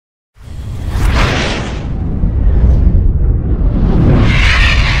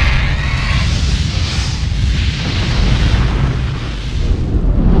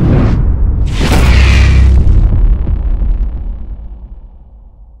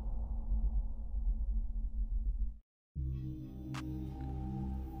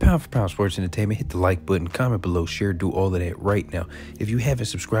Pound for Pound Sports Entertainment. Hit the like button, comment below, share, do all of that right now. If you haven't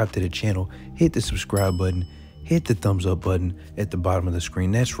subscribed to the channel, hit the subscribe button, hit the thumbs up button at the bottom of the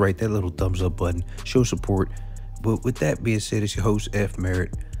screen. That's right, that little thumbs up button. Show support. But with that being said, it's your host, F.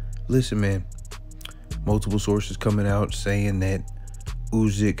 Merritt. Listen, man, multiple sources coming out saying that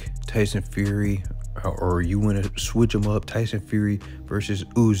Usyk, Tyson Fury, or you want to switch them up, Tyson Fury versus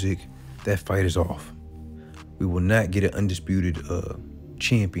Usyk, that fight is off. We will not get an undisputed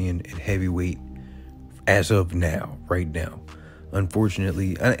champion at heavyweight as of now, right now.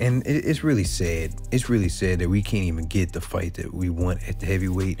 Unfortunately, and it's really sad. It's really sad that we can't even get the fight that we want at the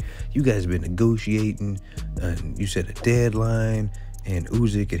heavyweight. You guys have been negotiating, and you set a deadline, and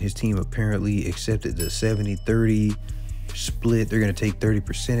Usyk and his team apparently accepted the 70-30 split. They're going to take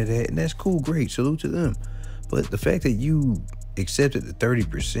 30% of that, and that's cool, great, salute to them. But the fact that you accepted the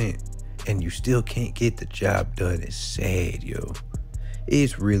 30% and you still can't get the job done is sad, yo.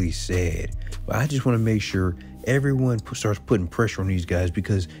 It's really sad. But I just want to make sure everyone starts putting pressure on these guys,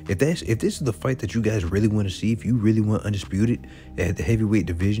 because if this is the fight that you guys really want to see, if you really want undisputed at the heavyweight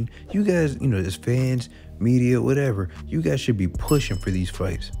division, you guys, you know, as fans, media, whatever, you guys should be pushing for these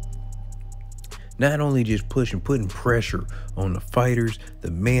fights. Not only just pushing, putting pressure on the fighters,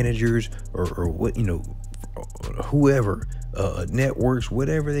 the managers, or what, you know, whoever, networks,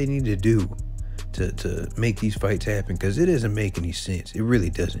 whatever they need to do to make these fights happen, because it doesn't make any sense. It really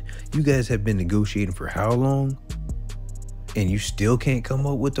doesn't. You guys have been negotiating for how long, and you still can't come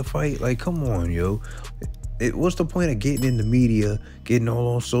up with the fight? Like, come on, yo. What's the point of getting in the media, getting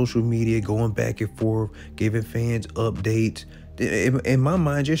all on social media, going back and forth, giving fans updates? In my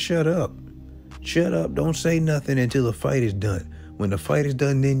mind, just shut up. Shut up. Don't say nothing until the fight is done. When the fight is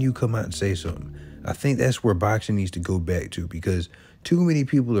done, then you come out and say something. I think that's where boxing needs to go back to, because too many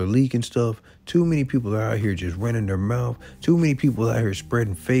people are leaking stuff. Too many people are out here just running their mouth. Too many people out here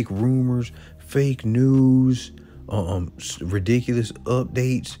spreading fake rumors, fake news, ridiculous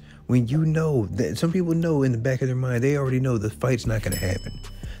updates. When you know that, some people know in the back of their mind, they already know the fight's not going to happen.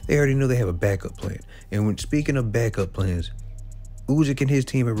 They already know they have a backup plan. And when speaking of backup plans, Usyk and his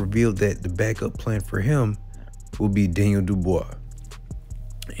team have revealed that the backup plan for him will be Daniel Dubois.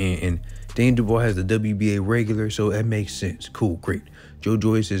 And Daniel Dubois has the WBA regular, so that makes sense. Cool, great. Joe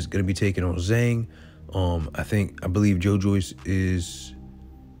Joyce is going to be taking on Zhang. I believe Joe Joyce and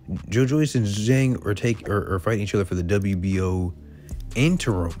Zhang are fighting each other for the WBO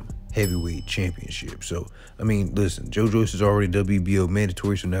interim heavyweight championship. So, I mean, listen, Joe Joyce is already WBO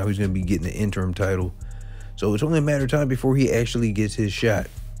mandatory, so now he's going to be getting the interim title. So it's only a matter of time before he actually gets his shot,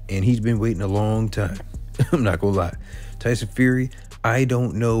 and he's been waiting a long time. I'm not gonna lie. Tyson Fury, I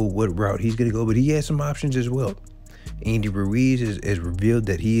don't know what route he's gonna go, but he has some options as well. Andy Ruiz has revealed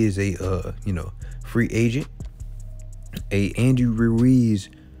that he is a free agent. A Andy Ruiz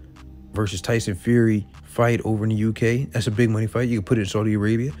versus Tyson Fury fight over in the UK. That's a big money fight. You can put it in Saudi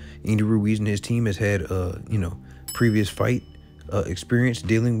Arabia. Andy Ruiz and his team has had previous fight experience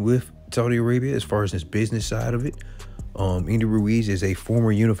dealing with Saudi Arabia as far as his business side of it. Andy Ruiz is a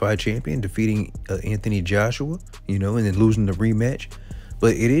former unified champion, defeating Anthony Joshua, and then losing the rematch.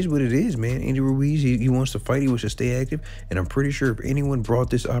 But it is what it is, man. Andy Ruiz, he wants to fight. He wants to stay active. And I'm pretty sure if anyone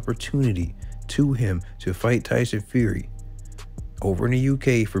brought this opportunity to him to fight Tyson Fury over in the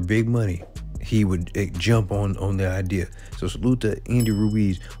UK for big money, he would jump on the idea. So salute to Andy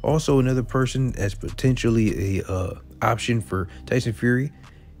Ruiz. Also, another person that's potentially a option for Tyson Fury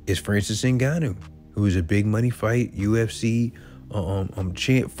is Francis Ngannou, who is a big money fight UFC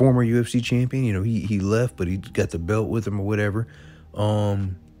former UFC champion. He left, but he got the belt with him or whatever.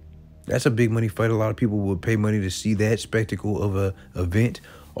 That's a big money fight. A lot of people would pay money to see that spectacle of a event.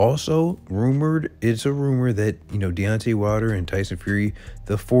 Also, it's a rumor that Deontay Wilder and Tyson Fury,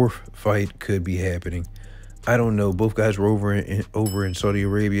 the fourth fight, could be happening. I don't know. Both guys were over in Saudi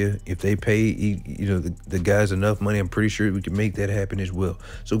Arabia. If they pay the guys enough money, I'm pretty sure we can make that happen as well.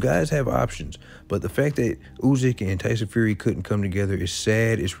 So guys have options. But the fact that Usyk and Tyson Fury couldn't come together is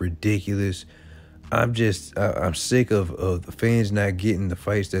sad. It's ridiculous. I'm sick of the fans not getting the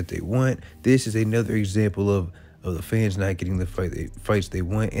fights that they want. This is another example of the fans not getting the fights they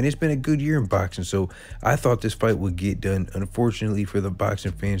want. And it's been a good year in boxing, so I thought this fight would get done. Unfortunately for the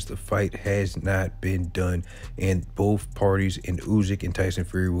boxing fans, the fight has not been done, and both parties in Usyk and Tyson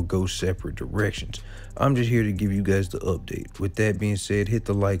Fury will go separate directions. I'm just here to give you guys the update. With that being said, hit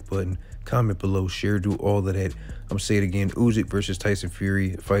the like button, comment below, share, do all of that. I'm saying it again, Usyk versus Tyson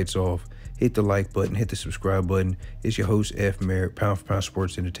Fury, fights off. Hit the like button, hit the subscribe button. It's your host, F. Merritt, Pound for Pound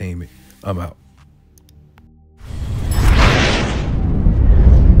Sports Entertainment. I'm out.